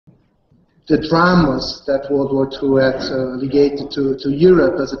the dramas that World War II had legated to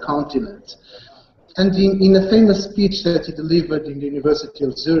Europe as a continent. And in a famous speech that he delivered in the University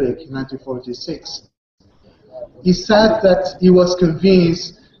of Zurich in 1946, he said that he was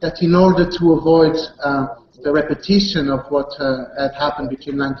convinced that in order to avoid the repetition of what had happened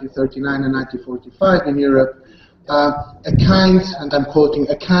between 1939 and 1945 in Europe, a kind, and I'm quoting,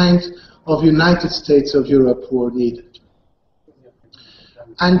 a kind of United States of Europe were needed.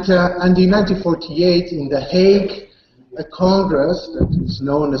 And in 1948, in The Hague, a congress that is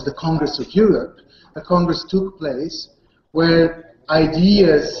known as the Congress of Europe, a congress took place where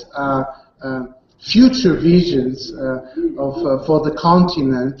ideas, future visions for the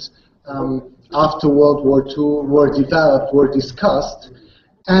continent after World War II were developed, were discussed,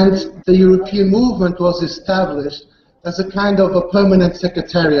 and the European movement was established as a kind of a permanent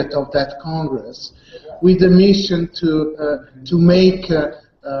secretariat of that Congress, with the mission to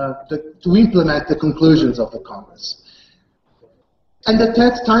implement the conclusions of the Congress. And at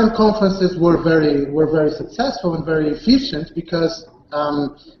that time, conferences were very successful and very efficient because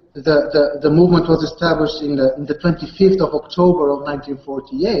the movement was established in the 25th of October of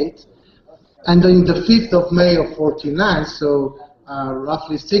 1948, and in the 5th of May of 49, so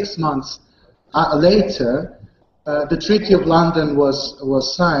roughly 6 months later, the Treaty of London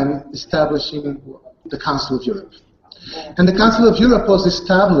was signed, establishing the Council of Europe. And the Council of Europe was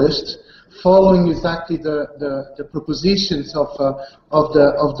established following exactly the propositions of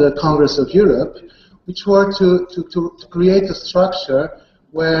the Congress of Europe, which were to create a structure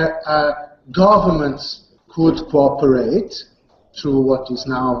where governments could cooperate through what is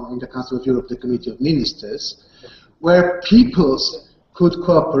now in the Council of Europe the Committee of Ministers, where peoples could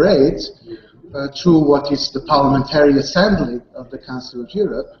cooperate through what is the Parliamentary Assembly of the Council of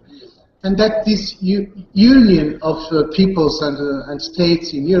Europe, and that this union of peoples and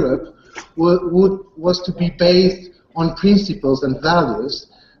states in Europe was to be based on principles and values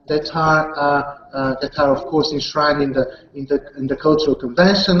that are of course enshrined in the Cultural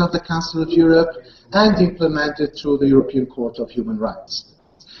Convention of the Council of Europe and implemented through the European Court of Human Rights.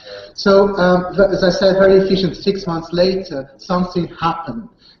 So, as I said, very efficient. 6 months later, something happened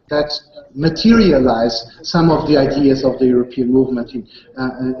that materialized some of the ideas of the European movement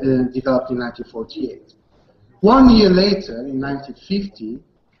developed in 1948. 1 year later, in 1950,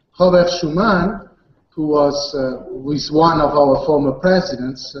 Robert Schuman, who is one of our former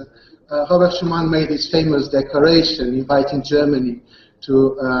presidents, Robert Schuman made his famous declaration inviting Germany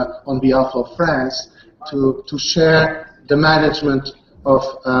to, on behalf of France, to share the management of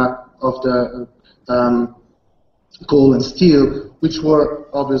the coal and steel, which were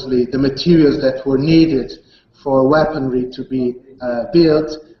obviously the materials that were needed for weaponry to be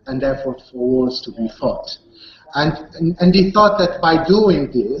built and therefore for wars to be fought. And he thought that by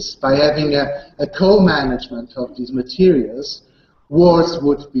doing this, by having a co-management of these materials, wars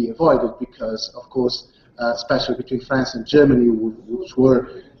would be avoided because, of course, especially between France and Germany, which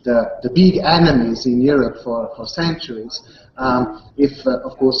were the big enemies in Europe for centuries, if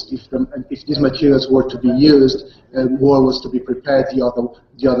these materials were to be used, war was to be prepared, the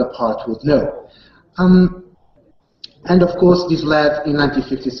other part would know. And of course, this led in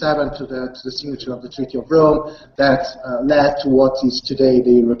 1957 to the signature of the Treaty of Rome that led to what is today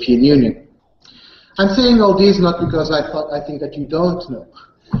the European Union. I'm saying all this not because I think that you don't know,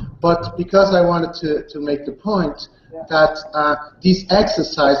 but because I wanted to make the point that this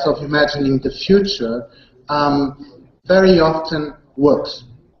exercise of imagining the future very often works.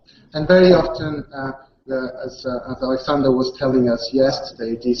 And very often, as Alexander was telling us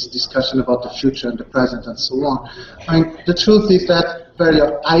yesterday, this discussion about the future and the present and so on. I mean, the truth is that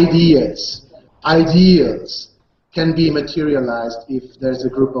ideas can be materialized if there's a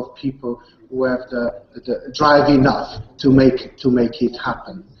group of people who have the drive enough to make it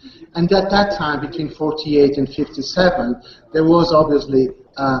happen. And at that time, between 48 and 57, there was obviously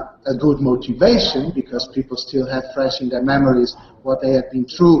a good motivation because people still had fresh in their memories what they had been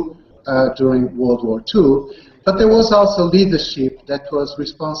through during World War II. But there was also leadership that was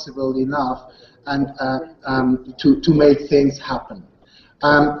responsible enough and to make things happen.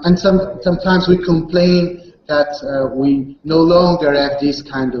 And sometimes we complain that we no longer have these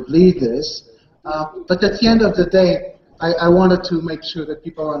kind of leaders. But at the end of the day, I wanted to make sure that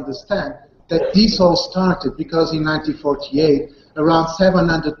people understand that this all started because in 1948, around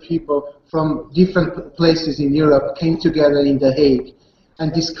 700 people from different places in Europe came together in The Hague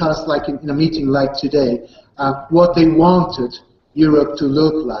and discussed, like in a meeting like today, what they wanted Europe to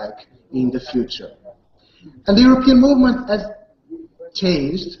look like in the future. And the European movement has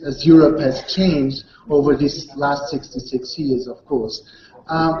changed, as Europe has changed over these last 66 years, of course.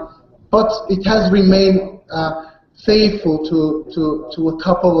 but it has remained faithful to a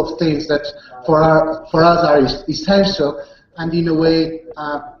couple of things that for us are essential, and in a way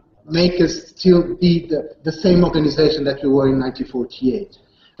make us still be the same organization that we were in 1948.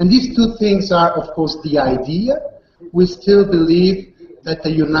 And these two things are, of course, the idea. We still believe that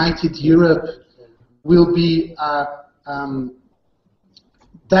the united Europe will be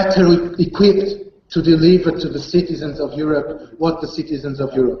better equipped to deliver to the citizens of Europe what the citizens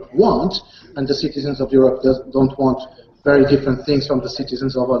of Europe want, and the citizens of Europe don't want very different things from the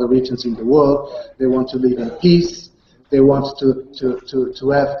citizens of other regions in the world. They want to live in peace. They want to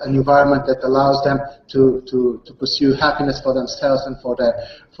have an environment that allows them to pursue happiness for themselves and for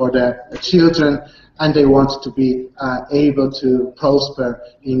their children, and they want to be able to prosper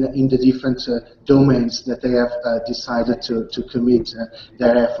in the different domains that they have decided to commit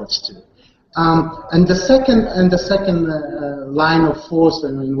their efforts to. And the second line of force,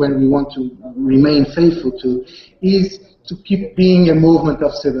 when we want to remain faithful to, is to keep being a movement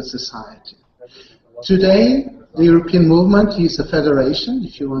of civil society. Today, the European movement is a federation,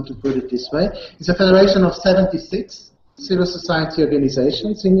 if you want to put it this way. It's a federation of 76 civil society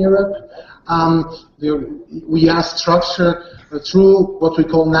organizations in Europe. We are structured through what we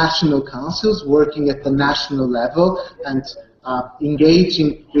call national councils, working at the national level and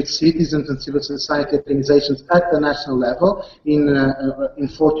engaging with citizens and civil society organizations at the national level in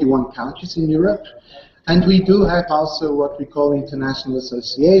 41 countries in Europe. And we do have also what we call international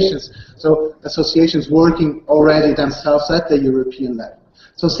associations, so associations working already themselves at the European level.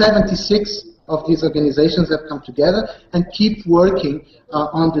 So 76 of these organizations have come together and keep working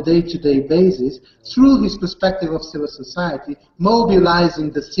on the day-to-day basis through this perspective of civil society,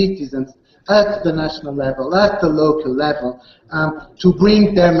 mobilizing the citizens at the national level, at the local level, to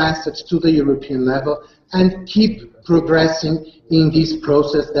bring their message to the European level and keep progressing in this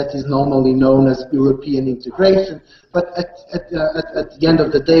process that is normally known as European integration, but at the end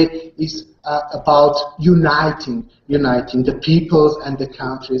of the day is about uniting the peoples and the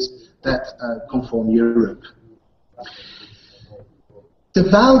countries that conform Europe. The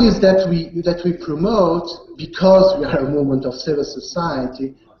values that we promote, because we are a movement of civil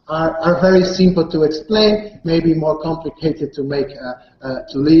society, are very simple to explain, maybe more complicated to make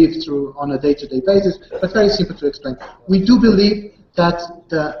to live through on a day-to-day basis, but very simple to explain. We do believe that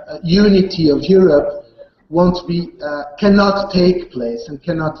the unity of Europe cannot take place and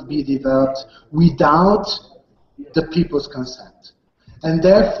cannot be developed without the people's consent, and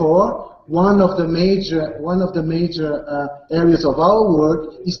therefore one of the major areas of our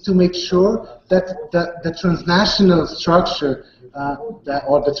work is to make sure that the transnational structure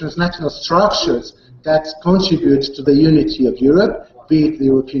or the transnational structures that contribute to the unity of Europe, be it the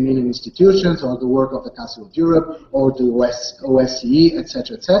European Union institutions or the work of the Council of Europe or the OSCE,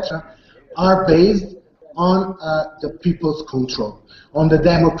 etc., are based on the people's control, on the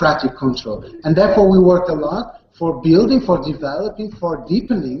democratic control. And therefore we work a lot for building, for developing, for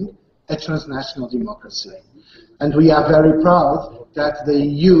deepening a transnational democracy. And we are very proud that the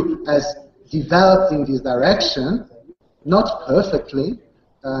EU has developed in this direction. Not perfectly,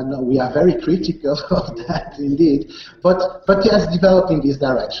 no, we are very critical of that indeed, but it has developed in this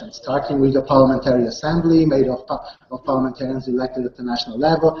direction, starting with a parliamentary assembly made of parliamentarians elected at the national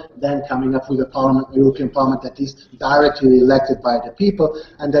level, then coming up with a European Parliament that is directly elected by the people,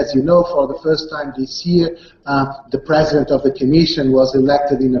 and as you know, for the first time this year, the President of the Commission was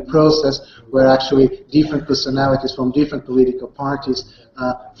elected in a process where actually different personalities from different political parties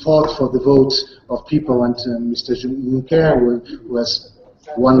fought for the votes of people, and Mr. Juncker, who was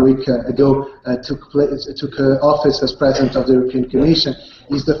 1 week ago took office as President of the European Commission,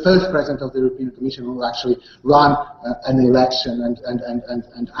 is the first President of the European Commission who will actually run an election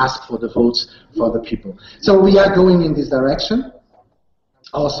and ask for the votes for the people. So we are going in this direction.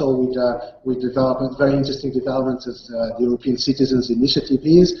 Also with development, very interesting developments as the European Citizens Initiative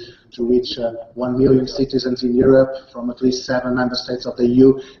is, to which 1 million citizens in Europe from at least 7 member states of the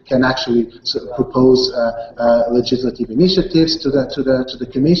EU can actually propose legislative initiatives to the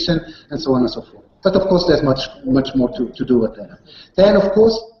Commission, and so on and so forth. But of course, there's much more to do with that. Then, of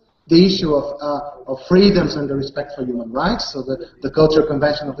course, the issue of freedoms and the respect for human rights. So the Cultural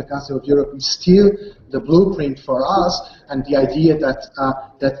Convention of the Council of Europe is still the blueprint for us, and the idea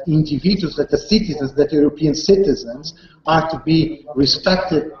that individuals, that the citizens, that European citizens are to be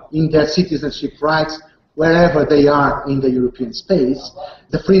respected in their citizenship rights wherever they are in the European space.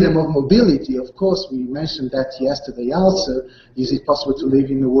 The freedom of mobility, of course, we mentioned that yesterday also. Is it possible to live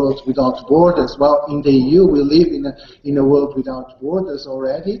in a world without borders? Well, in the EU, we live in a world without borders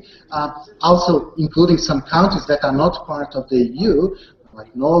already, also including some countries that are not part of the EU.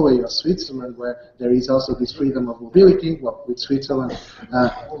 like Norway or Switzerland, where there is also this freedom of mobility. Well, with Switzerland,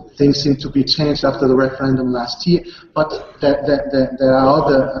 things seem to be changed after the referendum last year, but there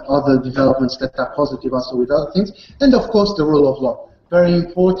are other developments that are positive also with other things. And of course, the rule of law. Very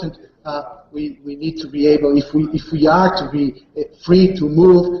important. We need to be able, if we are to be free to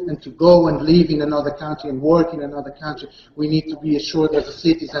move and to go and live in another country and work in another country, we need to be assured as a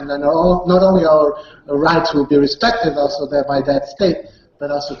citizen that not only our rights will be respected also there by that state, but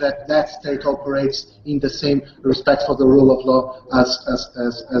also that that state operates in the same respect for the rule of law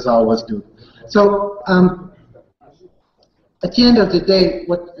as ours do. So at the end of the day,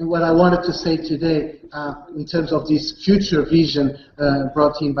 what I wanted to say today, in terms of this future vision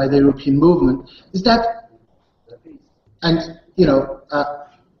brought in by the European movement, is that, and you know,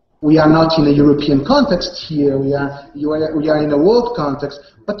 we are not in a European context here. We are in a world context.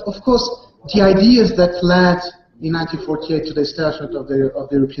 But of course, the ideas that led in 1948 to the establishment of the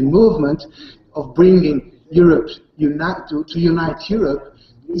European movement, of bringing Europe to unite Europe,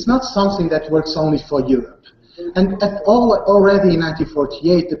 is not something that works only for Europe. And already in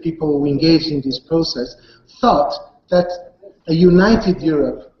 1948, the people who engaged in this process thought that a united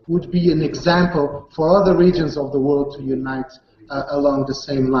Europe would be an example for other regions of the world to unite along the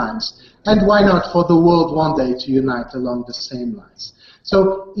same lines. And why not for the world one day to unite along the same lines?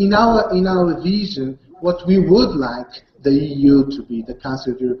 So in our vision, what we would like the EU to be, the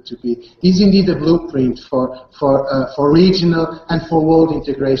Council of Europe to be, is indeed a blueprint for regional and for world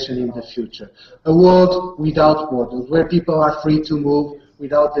integration in the future. A world without borders, where people are free to move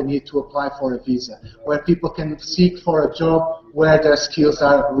without the need to apply for a visa, where people can seek for a job where their skills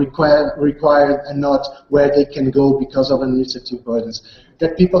are required and not where they can go because of administrative burdens.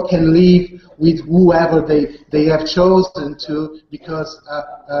 That people can live with whoever they have chosen to because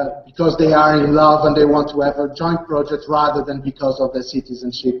they are in love and they want to have a joint project rather than because of their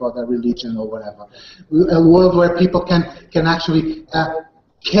citizenship or their religion or whatever. A world where people can actually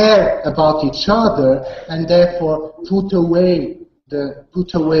care about each other and therefore put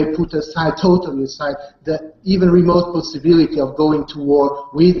aside totally the even remote possibility of going to war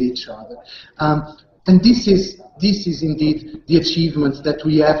with each other. And this is indeed the achievements that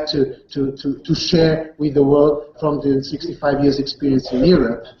we have to share with the world from the 65 years experience in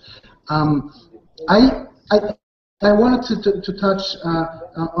Europe. I wanted to touch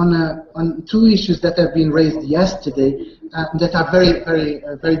on two issues that have been raised yesterday that are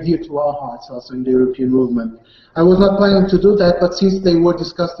very dear to our hearts also in the European movement. I was not planning to do that, but since they were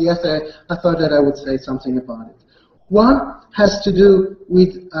discussed yesterday, I thought that I would say something about it. One has to do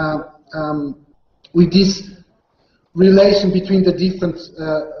with this relation between the different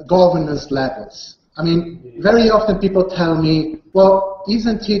governance levels. I mean, very often people tell me, well,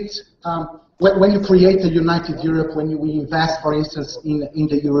 isn't it, when you create a united Europe, when we invest, for instance, in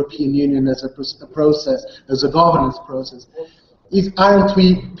the European Union as a process, as a governance process, aren't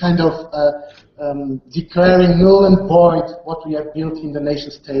we kind of declaring null and void what we have built in the nation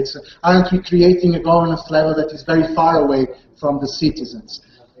states? Aren't we creating a governance level that is very far away from the citizens?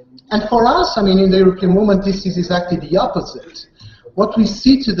 And for us, I mean, in the European movement, this is exactly the opposite. What we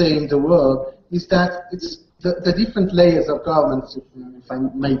see today in the world is that it's the different layers of governments, if I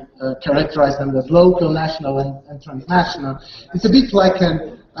may characterize them as local, national, and transnational. It's a bit like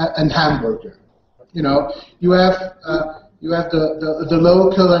an hamburger. You know, you have the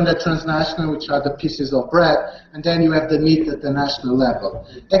local and the transnational, which are the pieces of bread, and then you have the meat at the national level.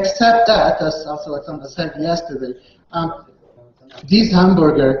 Except that, as also Alexander said yesterday, this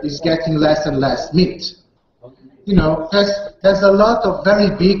hamburger is getting less and less meat. You know, there's a lot of very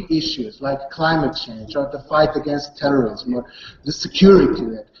big issues like climate change or the fight against terrorism or the security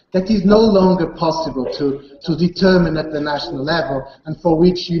that is no longer possible to determine at the national level and for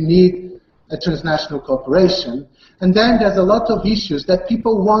which you need a transnational cooperation. And then there's a lot of issues that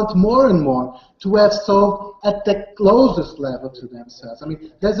people want more and more to have solved at the closest level to themselves. I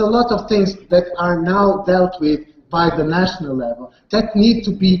mean, there's a lot of things that are now dealt with by the national level that need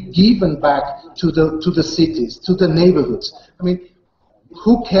to be given back to the cities, to the neighborhoods. I mean,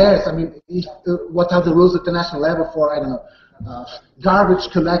 who cares? I mean, what are the rules at the national level for, I don't know,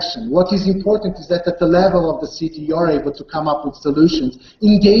 garbage collection? What is important is that at the level of the city you're able to come up with solutions,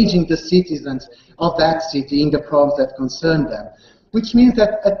 engaging the citizens of that city in the problems that concern them, which means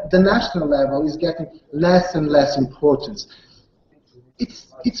that at the national level is getting less and less importance.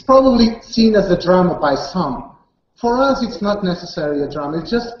 It's probably seen as a drama by some. For us, it's not necessarily a drama.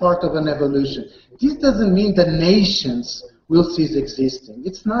 It's just part of an evolution. This doesn't mean that nations will cease existing.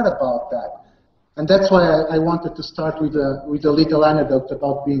 It's not about that. And that's why I wanted to start with a little anecdote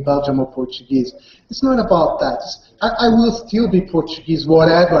about being Belgian or Portuguese. It's not about that. I will still be Portuguese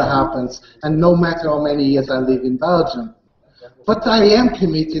whatever happens, and no matter how many years I live in Belgium. But I am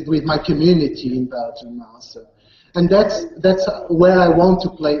committed with my community in Belgium also. And that's where I want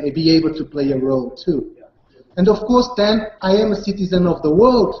to be able to play a role too. And of course then I am a citizen of the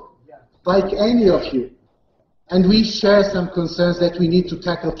world, like any of you. And we share some concerns that we need to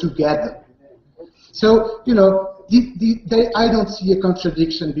tackle together. So, you know, I don't see a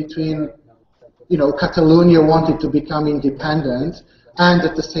contradiction between, you know, Catalonia wanting to become independent and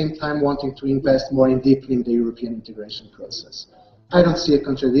at the same time wanting to invest more deeply in the European integration process. I don't see a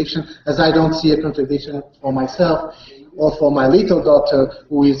contradiction, as I don't see a contradiction for myself or for my little daughter,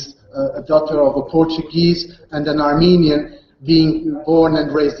 who is a daughter of a Portuguese and an Armenian, being born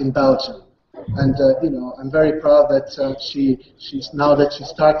and raised in Belgium. And you know, I'm very proud that now that she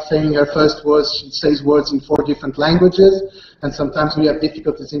starts saying her first words, she says words in 4 different languages, and sometimes we have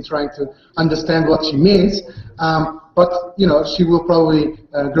difficulties in trying to understand what she means. But you know, she will probably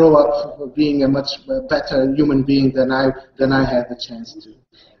grow up being a much better human being than I had the chance to.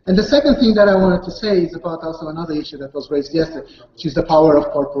 And the second thing that I wanted to say is about also another issue that was raised yesterday, which is the power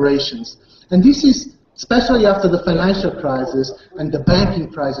of corporations. And this is, especially after the financial crisis and the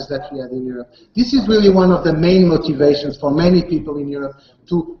banking crisis that we had in Europe, this is really one of the main motivations for many people in Europe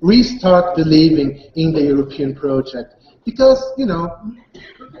to restart believing in the European project. Because, you know,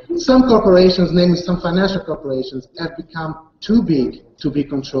 some corporations, namely some financial corporations, have become too big to be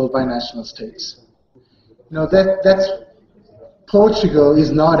controlled by national states. You know, that's Portugal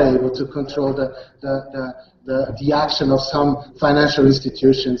is not able to control the action of some financial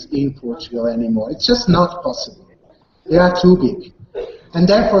institutions in Portugal anymore. It's just not possible. They are too big. And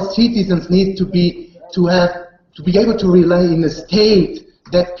therefore citizens need to be able to rely in a state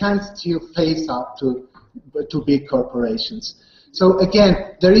that can still face up to big corporations. So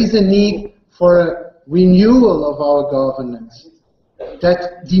again, there is a need for a renewal of our governance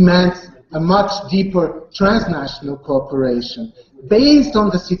that demands a much deeper transnational cooperation based on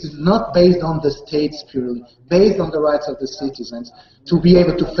the citizens, not based on the states purely, based on the rights of the citizens, to be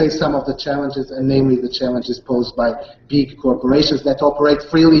able to face some of the challenges, and namely the challenges posed by big corporations that operate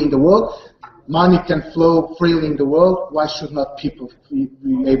freely in the world. Money can flow freely in the world. Why should not people be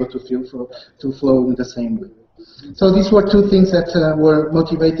able to flow in the same way? So these were 2 things that were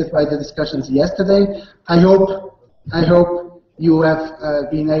motivated by the discussions yesterday. I hope you have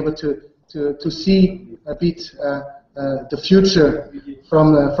been able to see a bit the future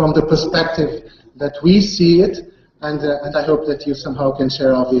from the perspective that we see it, and I hope that you somehow can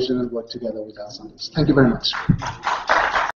share our vision and work together with us on this. Thank you very much.